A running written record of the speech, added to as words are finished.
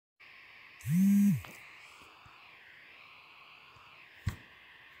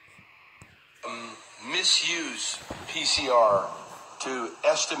Misuse PCR to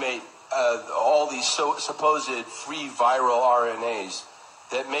estimate all these supposed free viral RNAs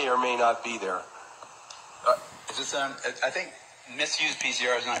that may or may not be there. I think misuse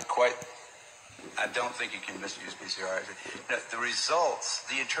PCR is not quite. I don't think you can misuse PCR. No, the results,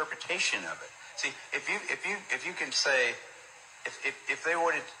 the interpretation of it. See, if you can say,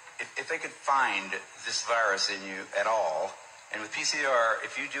 if they could find this virus in you at all, and with PCR,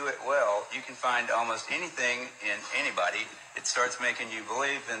 if you do it well, you can find almost anything in anybody. It starts making you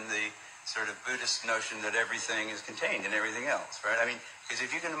believe in the sort of Buddhist notion that everything is contained in everything else, right? I mean, because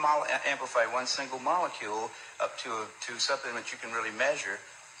if you can amplify one single molecule up to something that you can really measure,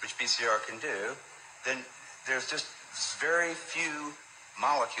 which PCR can do, then there's just very few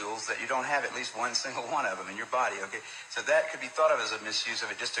molecules that you don't have at least one single one of them in your body, okay? So that could be thought of as a misuse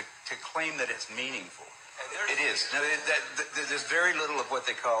of it, just to claim that it's meaningful. It is. Now, there's very little of what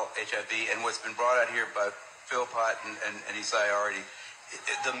they call HIV, and what's been brought out here by Philpott and Isai already,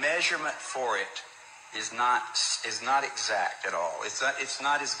 the measurement for it is not exact at all. It's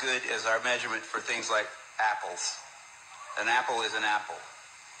not as good as our measurement for things like apples. An apple is an apple.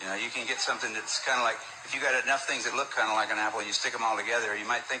 You know, you can get something that's kind of like, if you got enough things that look kind of like an apple and you stick them all together, you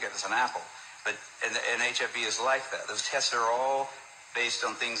might think it's an apple. But and HIV is like that. Those tests are all based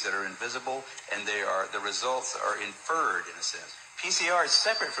on things that are invisible, and the results are inferred in a sense. PCR is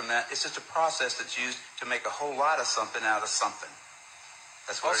separate from that. It's just a process that's used to make a whole lot of something out of something.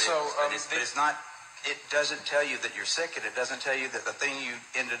 That's what it is. But it's not. It doesn't tell you that you're sick, and it doesn't tell you that the thing you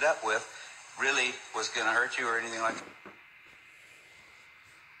ended up with really was going to hurt you or anything like that.